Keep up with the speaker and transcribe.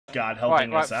God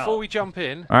helping us out. Before we jump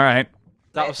in, All right.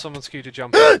 that was someone's cue to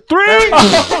jump in. 3!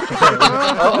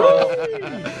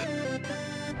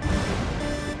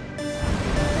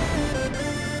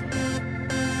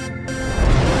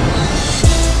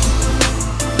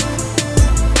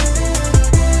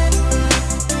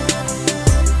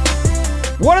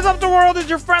 What is up, the world? It's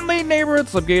your friendly neighborhood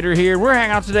Slipgator here. We're hanging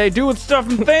out today doing stuff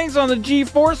and things on the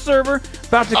G4 server.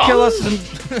 About to kill us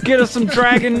and get us some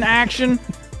dragon action.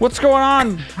 What's going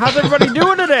on? How's everybody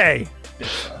doing today?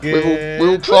 We're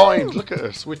all blind. Look at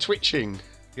us. We're twitching.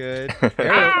 Good.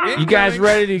 You guys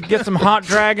ready to get some hot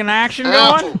dragon action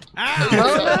going?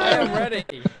 I am ready.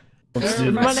 Let's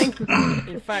do this.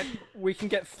 In fact, we can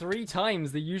get 3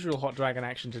 times the usual hot dragon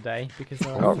action today because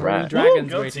there are All 3 right.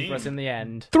 dragons Woo, waiting for us in the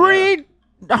end. 3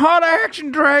 hot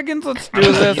action dragons. Let's do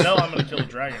this. You know I'm gonna kill a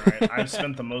dragon, right? I've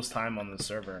spent the most time on this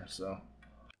server, so.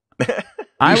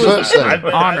 I was I've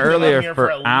been on here earlier for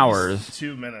at least hours.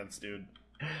 2 minutes, dude.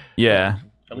 Yeah.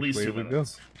 At least 2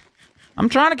 minutes. I'm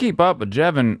trying to keep up, but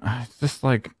Jevin, it's just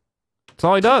like, that's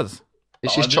all he does.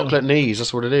 It's just chocolate knees.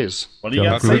 That's what it is. What do you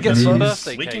got to We say? get some We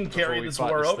birthday can cake carry before this we fight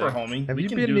war this over, thing. homie. Have We you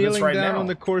can been do this kneeling right down now. on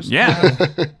the course? Yeah.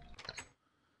 It's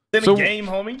in So- a game,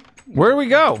 homie. Where do we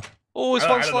go? Oh, it's I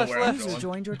one don't know slice where I'm left. going.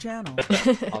 Joined your channel.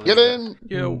 Get in.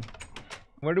 Yo,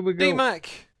 Where do we go? D-Mac,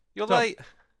 you're Stop. late.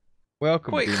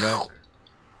 Welcome, Quick. D-Mac.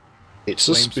 It's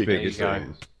a Flame spigot.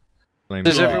 spigot. Flame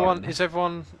Is spigot. everyone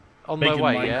on their Making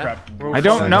way? Yeah. Minecraft We're all I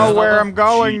don't following know each where other. I'm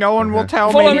going. No one will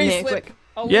tell Follow me. me, Slip.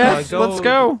 Yes, Go. let's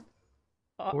go.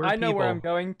 I know where I'm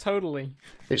going, totally.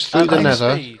 It's through the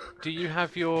nether. XP, do you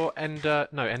have your Ender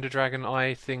Dragon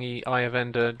Eye thingy, Eye of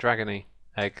Ender Dragony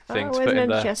egg thing to put in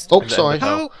there? Oh, sorry.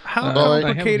 How Sorry.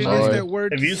 complicated is Sorry. that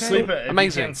word? If to you say? sleep at, if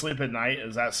Amazing. you can't sleep at night,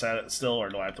 is that set still, or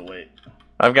do I have to wait?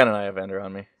 I've got an Eye of Ender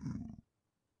on me.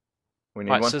 We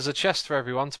need Right, one. so there's a chest for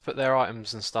everyone to put their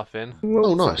items and stuff in.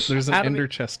 Oh, nice. There's an Out of ender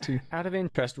it- chest too. Out of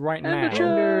interest, right now,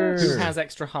 Ender who chest. has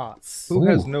extra hearts? Who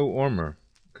has Ooh. no armor?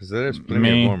 Because there's plenty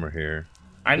Me. of armor here.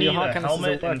 I need Your heart a canisters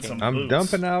helmet are and some working. boots. I'm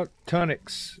dumping out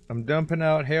tunics. I'm dumping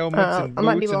out helmets and I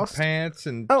might be boots and lost. pants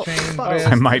and Oh, chain fuck. vests.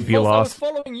 I might be False, I was lost.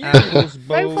 following you. Apples,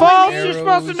 bows, False, you're supposed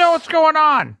to arrows. know what's going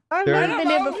on. I've There- been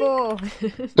here before. Oh, I Went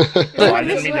didn't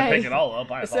this mean to way. pick it all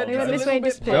up. I I said it Went apologize. this way,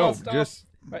 just No, Past off. just,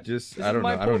 Right, just this I is don't know.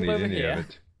 my I don't portal need over any here. of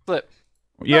it. Flip.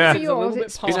 Yeah, It's a little bit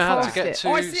It's Do you know how to past get it. to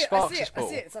Oh, I see it, I Sparks' see it, I portal?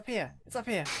 see it. It's up here. It's up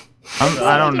here.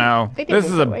 I don't know. They didn't This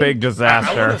go is a that way. big I want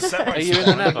disaster. to set my Are you in the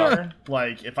spawn nether? bar.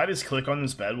 Like, if I just click on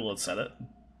this bed, will it set it?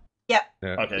 Yeah.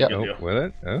 Okay, Yeah. good Oh, deal. will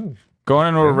it? Oh. Going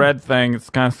into a red thing, it's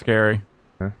kind of scary.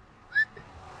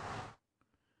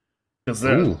 Because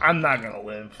Ooh. I'm not gonna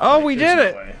live. Oh, Like, we there's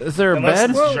did no way. it. Is there a Unless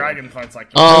bed? this dragon fights like.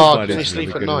 Oh, Nobody's can you sleep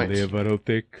never at gonna night? live, I don't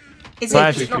think.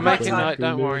 Flash, You can make it night,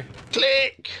 don't worry.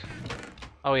 Click.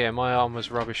 Oh yeah, my armor's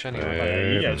rubbish anyway.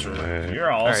 Yeah, you guys are. You're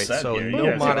all Alright, set so here. You no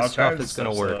guys got all modded stuff kinds is of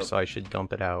gonna stuff work, set up. so I should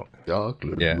dump it out.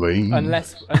 Chocolate Yeah. rain.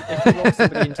 Unless if we lock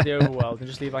somebody into the overworld and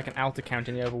just leave like an alt account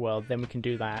in the overworld, then we can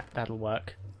do that. That'll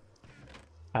work.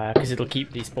 Because it'll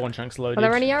keep these spawn chunks loaded. Are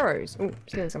there any arrows? Oh,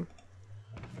 stealing some.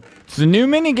 It's a new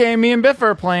minigame me and Biff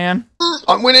are playing.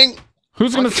 I'm winning.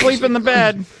 Who's gonna sleep in the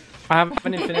bed? I have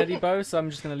an infinity bow, so I'm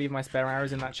just gonna leave my spare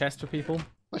arrows in that chest for people.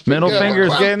 Middle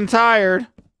finger's getting tired.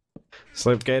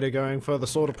 Slipgator going for the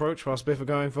sword approach, whilst Biff are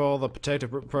going for the potato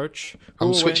approach. I'm Who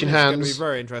will switching win? It's hands. gonna be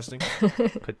very interesting.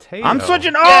 Potato. I'm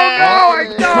switching.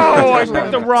 Oh no! I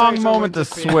picked the wrong moment to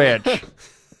switch.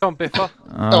 Come on, Biffer.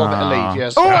 Oh, better leave,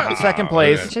 yes. Oh, second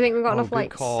place. Do you think we've got enough good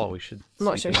lights? call. We should. I'm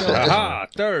not so sleep sure. in the Aha!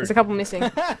 Third. There's a couple missing.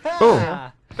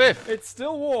 Oh, Biff. It's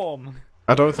still warm.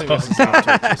 I don't think this is how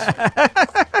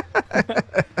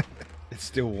It's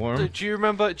still warm. Do you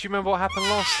remember what happened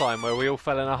last time where we all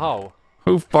fell in a hole?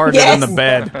 who farted in the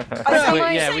bed?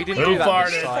 Yeah, we didn't Who do that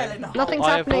this farted? time. Nothing's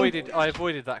I happening.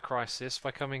 avoided that crisis by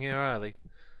coming here early.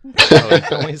 Oh,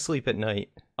 only sleep at night.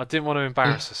 I didn't want to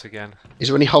embarrass us again. Is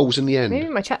there any holes in the Maybe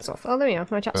end? my chat's off. Oh, there we are.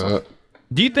 My chat's off.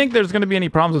 Do you think there's gonna be any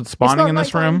problems with spawning not in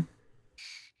this nighttime.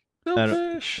 room?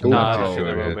 Selfish. Ooh. No, I Oh, don't think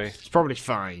there will yeah. be. It's probably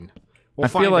fine. We'll I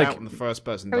find feel like- out when the first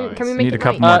person Can we, dies. can we make Need a it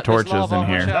couple night? more There's torches lava in on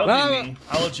here. That'll be me.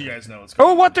 I'll let you guys know what's going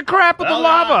Oh, on. what the crap with the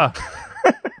lava?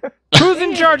 Who's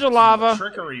in charge of lava?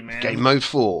 Trickery, man. Game mode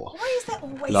 4. Why is that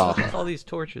always Lava. All these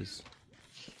torches.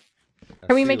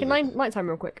 Can we make it nighttime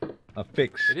real quick? I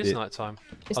fixed It is night time.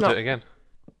 It's I'll not. do it again.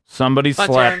 Somebody Nighttime.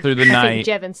 slept through the I night.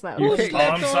 think Jevin slept. Oh,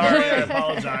 I'm sorry. I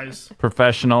apologize.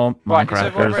 Professional Right, is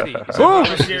everyone Minecrafters. ready? I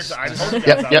was here to, I told you guys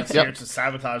Yep, I yep, was here yep. to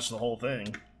sabotage the whole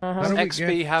thing. How do we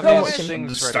XB get- have Oh, his okay. I'm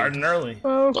things just ready. starting early.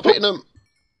 Oh, Stop hitting them.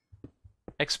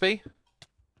 XB,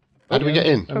 How do we get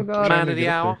in? oh god. man of the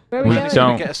hour. Where are we We going?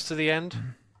 don't. Get us to the end.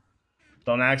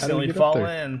 Don't accidentally fall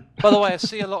in. By the way, I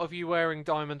see a lot of you wearing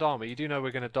diamond armor. You do know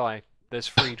we're gonna die. There's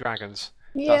 3 dragons.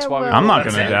 Yeah, That's why well, I'm not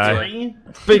That's gonna it, die. 3?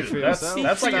 Speak Dude,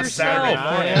 that's like a Saturday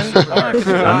I'm morning.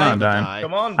 not dying.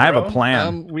 Come on, bro. I have a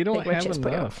plan. We don't Take my have chips,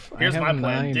 put it enough. Here's I my have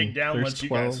plan. 9, Dig down, there's let you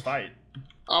 12. guys fight.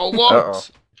 Oh, what? Uh-oh.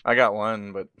 I got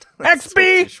one, but that's XP!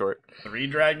 still too short. 3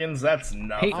 dragons? That's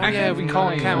nothing. Oh yeah, we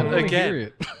can't count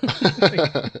again.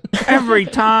 Every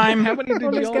time. How many did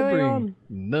What is y'all going bring? on?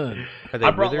 None. Are they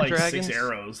I brought wither like dragons? 6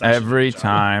 arrows. That should Every be fine.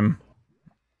 time.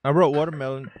 I brought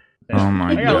watermelon. Oh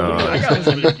my I got god.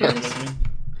 a little bit with me.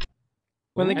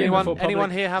 When the game before Anyone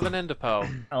public- here have an ender pearl?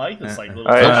 I like this like little.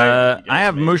 I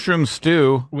have mushroom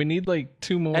stew. We need like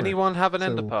 2 more. Anyone have an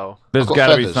ender So- pearl? There's I've got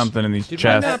gotta be feathers. something in these Did we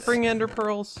chests. not bring ender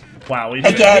pearls? Wow, we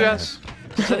did. Yes.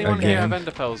 Does anyone here Again. have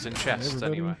ender pearls in chests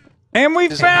Everybody? anyway? And we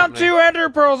Isn't found happening. 2 ender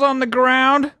pearls on the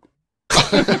ground.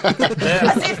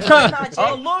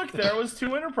 Oh look, there was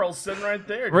 2 ender pearls sitting right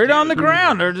there. Right on the Dude.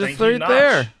 ground. They're just Thank you, right Notch.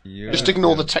 there. Yeah. Just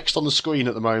ignore the text on the screen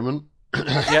at the moment.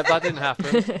 Yeah, that didn't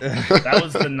happen. That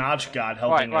was the Notch God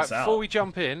helping right, us out. before we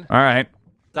jump in, All right.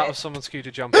 that was someone's cue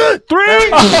to jump in. 3!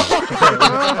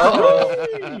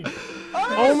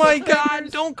 Oh my god,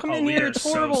 don't come Oh, in we here, are it's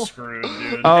so horrible. screwed,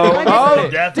 dude. Oh,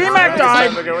 Death D-Mac is- died.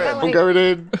 I'm going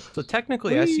in. So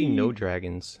technically, I see no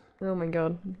dragons. Oh my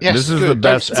god. Yes, This is good. the Don't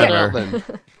best spit it out ever. then.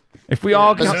 If we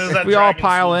all As soon as if that we all dragon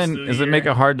pile swoops in, through does the it make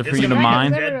air, it hard for it's you to gonna be a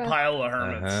mine? dead pile of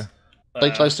hermits.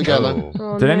 Stay close together. Oh.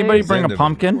 Oh, Did no. anybody bring a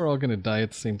pumpkin? We're all gonna die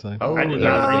at the same time. Oh, I did yeah.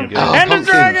 not bring it. Oh, Ender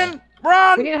pumpkin. dragon, We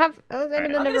run! didn't have. Oh,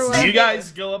 then Alright, never You were.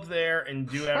 guys go up there and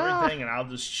do everything, and I'll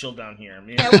just chill down here.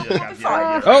 Me and Yeah, Julia got the fine.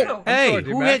 idea. Oh, Hey, sorry,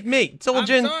 who Mac. hit me?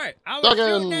 Soldier.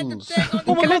 Dragons!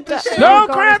 No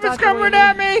crap! It's coming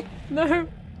at me. No.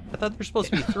 I thought there were supposed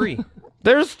to be 3.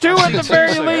 There's 2 at the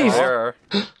very least. There are.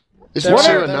 Is There it are- two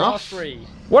there are enough? 3.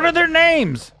 What are their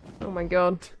names? Oh my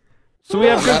god. So we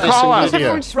have That good is some call outs. good idea.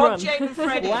 Everyone just Rob, run. Jane, and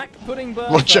Freddie. Black Pudding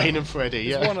Bertha Well, Jane and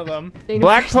Freddie, is yeah. one of them.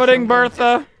 Black pudding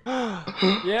Bertha.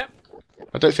 Yep.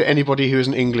 I don't think anybody who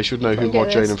isn't English would know who Okay, Rod,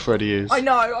 Jane this. and Freddie is. I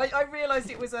know. I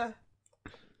realised it was a.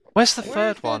 Where's the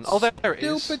third one? Oh, there it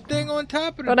is. Stupid thing on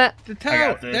top of Got it. the I tower.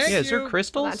 got this. Thank Yeah, is there you. That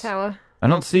crystals? tower. I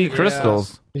don't see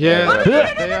crystals. Yeah, they are We've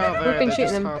there. been They're shooting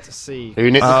just them. hard to see. Who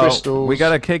nicked the Oh, crystals? we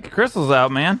gotta kick crystals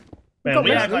out, man. Man,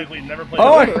 we act like we've never played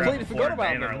Oh, I Minecraft completely before forgot a day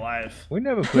about in our them. life. We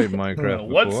never played Minecraft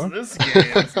What's before. this game?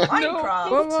 Minecraft.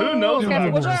 Whoa, whoa, Who knows careful.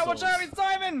 about Watch out! Watch crystals? out! It's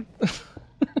Simon.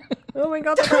 Oh my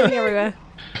god, they're running everywhere.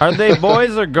 Are they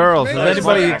boys or girls? Does There's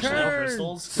anybody actually no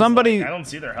crystals, 'cause, somebody like, I don't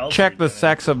see their health check the anything.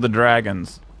 sex of the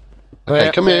dragons?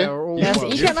 Okay, come here. They're all Yes, well,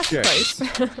 you just get less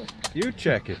check. close. You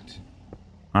check it.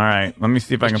 All right, let me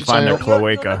see if I can Just find their say- You're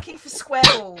cloaca. looking for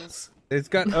squirrels. It's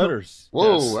got udders.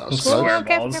 Whoa, that was Square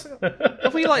close. careful, balls.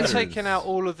 Have we like taken out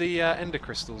all of the ender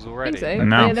crystals I already? think so.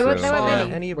 No. Yeah, there weren't So,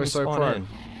 many. Any of We're them so spawn pro. in?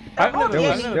 I've never, There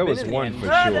I've was, never there been was in the one end. for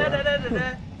Da, sure. da, da, da, da,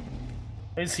 da.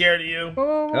 He's scared of you.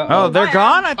 Oh, they're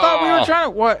gone? I thought we were trying to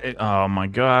what? Oh my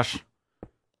gosh.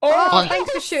 Oh,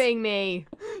 thanks for shooting me.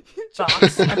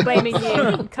 I'm blaming you.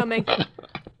 I'm coming.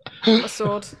 A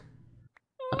sword.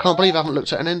 I can't believe I haven't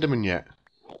looked at an Enderman yet.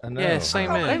 I know. Yeah,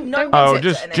 same here. No Oh, one's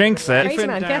just at an jinx end. it. Crazy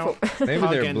man, careful. Maybe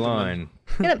they're blind.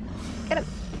 Get him. Get him.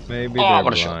 Maybe Oh, they're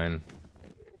what a shot. blind.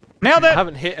 Nailed I it.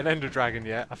 haven't hit an ender dragon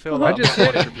yet. I feel I like just I'm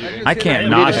hit it. contributing. I can't We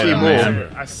not need a hit few him, more.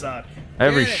 man. I suck.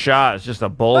 Every shot is just a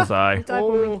bullseye.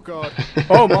 Oh god.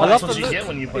 Oh my! That's what you get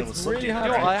when you play with It's really Slipkey. hard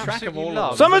You know to what I keep track of absolutely all of love?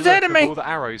 them. Someone's The look hitting of me. all the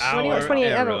arrows. Our 28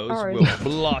 arrows. will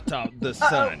blot out the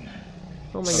sun.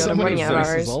 Oh my god, I'm running out of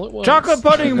arrows. Chocolate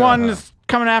pudding one is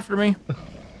coming after me.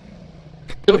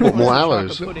 Could have put more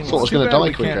arrows. Chocolate pudding Thought I was Too going to bad die we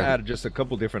can't quicker. add just a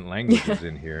couple different languages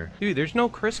in here. Dude, there's no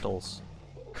crystals.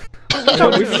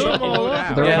 We should them all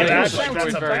out. They're Yeah, all- that's Shout a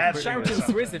in- bad shout thing. in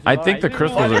Swiss if you I like. think the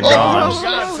crystals are Oh, gone.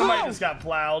 God, somebody just got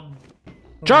plowed.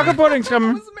 Chocolate pudding's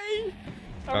coming. It's me.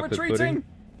 I'm Chocolate retreating. pudding?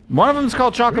 One of them's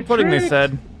called chocolate pudding, they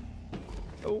said.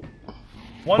 One's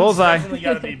Bullseye. definitely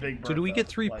gotta be Big So do we Bertha, get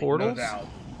 3 like, portals? No doubt.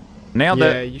 Nailed Yeah,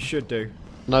 it. you should do.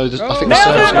 No, there's, I think the Nailed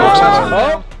service it! box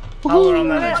has it. Holler on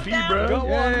that XP, bro.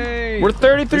 Yay! We're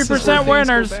This is where 33% things go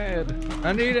winners. bad.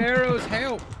 I need arrows,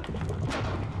 help!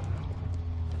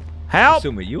 Help!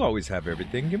 Sumi, you always have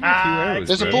everything. Give me a few arrows.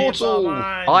 There's a bro. portal.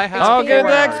 I have. Oh, get the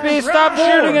Wow. XP. Stop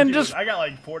shooting and just I got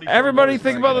like 40. everybody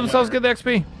think about themselves. Get the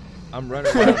XP. I'm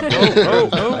running around.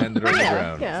 Landed on the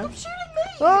Yeah, ground. yeah.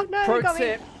 Oh no, Pro they got me.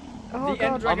 tip: Oh the end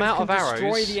god. dragons I'm out can of arrows.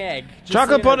 destroy the egg. Just Chocolate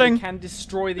so you know, pudding. They can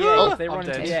destroy the egg if they I'm run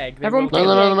into dead. the egg. They Everyone will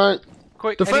No, no, no, no.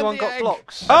 Quick, Defend anyone the got egg.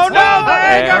 blocks? Oh no, the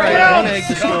egg got One killed. egg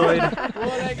destroyed.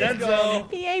 One egg is Dead gone. zone.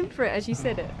 He aimed for it as you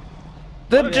said it.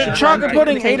 The chocolate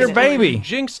pudding ate her baby.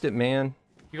 Jinxed it, man.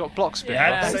 You got blocks, bit. You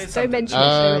had to say Don't something. mention it.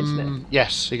 Don't mention it.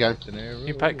 Yes, here you go.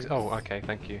 You pack. Oh, okay,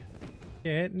 thank you.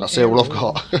 That's all I've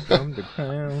got. From the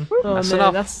ground. Oh That's no,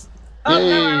 enough. that's. Oh, no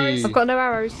Yay. arrows. I've got no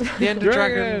arrows. The Ender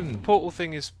Dragon Dragon. portal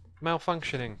thing is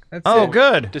malfunctioning. That's Oh, it.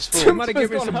 good. Disformed. Somebody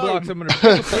give me some blocks. I'm gonna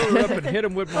pick the up and hit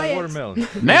him with my Quiet. watermelon.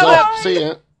 Nailed Well, it. see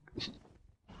ya.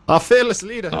 Our fearless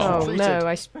leader has Oh retreated. no,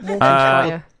 I walked on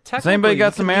fire. Has anybody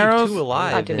got some arrows? Two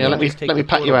alive. I didn't. Yeah, let me- Just take let me the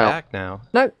pat you portal out. back now.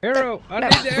 No. Arrow! I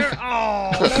need the arrow!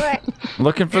 Oh!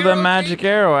 Looking for the magic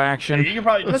arrow Yeah, action. you can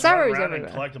probably just There's run arrows around and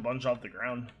everywhere. collect a bunch off the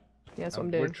ground. Yeah, that's what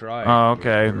I'm We're doing. trying. Oh,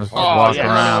 okay. Let's just Oh, walk yeah.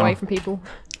 Running away around. from people.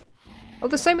 Oh,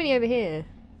 there's so many over here.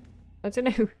 I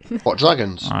don't know. What,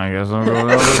 dragons? I guess I'll go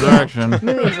the other direction.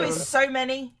 Millions There of is them. so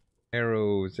many.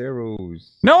 Arrows,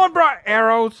 arrows. No one brought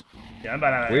arrows. Yeah, I'm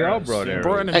about out of We all arrows brought soon. arrows.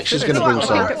 Brought an Extra's infinity. gonna bring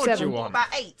some. Pick up 7. What about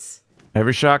 8?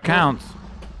 Every shot counts.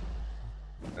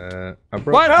 I What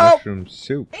brought hope? mushroom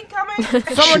soup. Incoming.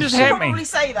 Someone just hit me. Probably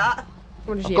say that.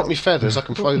 What did I've you got me feathers. I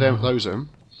can throw those at them.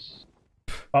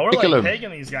 Oh, we're Tickle like 'em.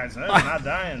 pegging these guys. No, they're not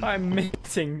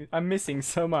dying. I'm missing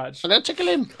so much. And then tickle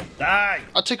him. Die.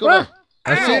 I tickle him.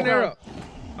 I see an arrow.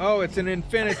 Oh, it's an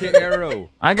infinity arrow.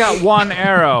 I got one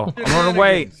arrow. I'm gonna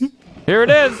wait. Here it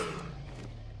is.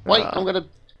 Wait, I'm gonna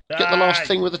get the last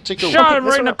thing with a tickle. Shot him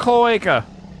right in the cloaca.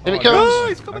 Here it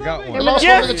comes. I got The one. last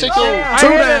Yes. one with a tickle. I Two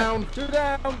hit it. down. 2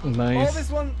 down. Nice. Oh,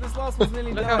 this last one's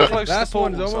nearly Look down. how close Last the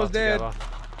one's portals almost are dead. together.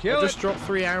 I Kill just it. dropped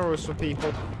 3 arrows for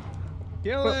people.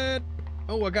 Kill it.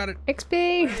 Oh, I got it.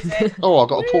 XP. Oh, I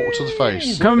got a portal to the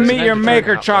face. Come There's meet an your Ender maker,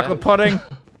 Dragon up chocolate pudding.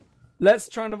 Let's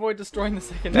try and avoid destroying the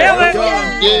second Nailed arrow.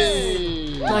 it.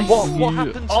 Yay! Nice. What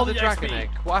happened to All the the dragon XP. egg?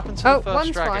 What happened to Oh, the first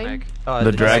one's dragon fine. egg?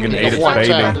 The dragon ate Got its wiped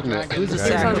out, baby. didn't it? It was a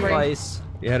Dragon. sacrifice.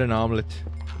 You had an omelet.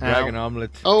 Dragon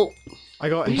omelet. Oh, I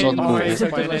got It's hit on in the the board. face So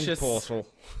by an end delicious. portal.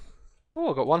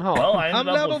 Oh, I got one heart. Well, I ended I'm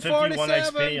up with level 51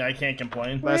 47. XP. I can't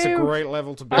complain. That's a Woo. great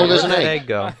level to be. Oh, there's Where'd an that egg. egg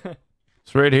go?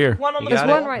 It's right here. One on the You There's got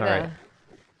one it? right Alright. there.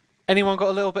 Anyone got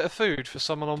a little bit of food for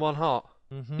someone on one heart?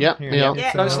 Yeah, Here, yeah.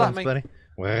 Yeah. Don't slap me. buddy.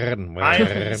 I have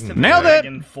Nailed it.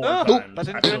 Dragon 4 Oh, times. I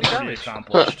didn't I do feel any pretty damage.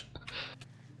 accomplished.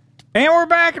 And we're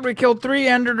back, and we killed 3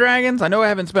 Ender Dragons. I know I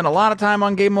haven't spent a lot of time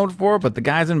on Game Mode before, but the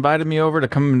guys invited me over to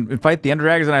come and fight the Ender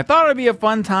Dragons, and I thought it'd be a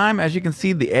fun time. As you can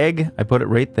see, the egg, I put it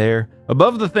right there,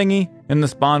 above the thingy, in the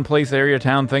spawn place area,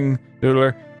 town thing,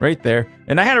 doodler, right there.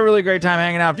 And I had a really great time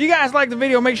hanging out. If you guys liked the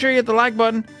video, make sure you hit the like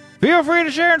button. Feel free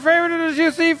to share and favorite it as you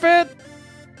see fit.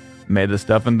 May the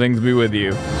stuff and things be with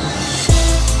you.